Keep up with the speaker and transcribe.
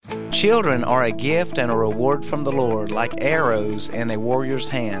Children are a gift and a reward from the Lord, like arrows in a warrior's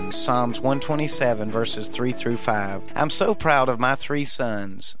hands. Psalms 127, verses 3 through 5. I'm so proud of my 3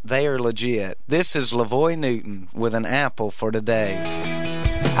 sons. They are legit. This is LaVoy Newton with an apple for today.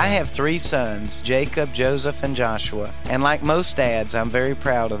 I have 3 sons, Jacob, Joseph, and Joshua, and like most dads, I'm very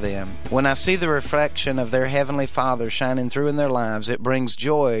proud of them. When I see the reflection of their Heavenly Father shining through in their lives, it brings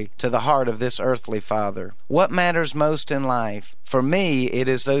joy to the heart of this earthly father. What matters most in life? For me, it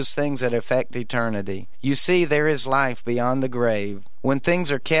is those things that affect eternity. You see, there is life beyond the grave. When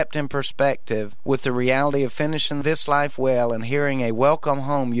things are kept in perspective, with the reality of finishing this life well and hearing a welcome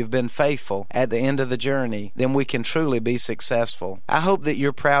home, you've been faithful at the end of the journey, then we can truly be successful. I hope that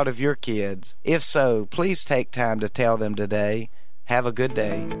you're proud of your kids. If so, please take time to tell them today. Have a good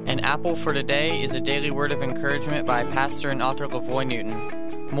day. An Apple for Today is a daily word of encouragement by pastor and author LaVoy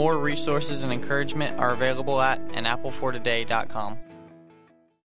Newton. More resources and encouragement are available at anapplefortoday.com.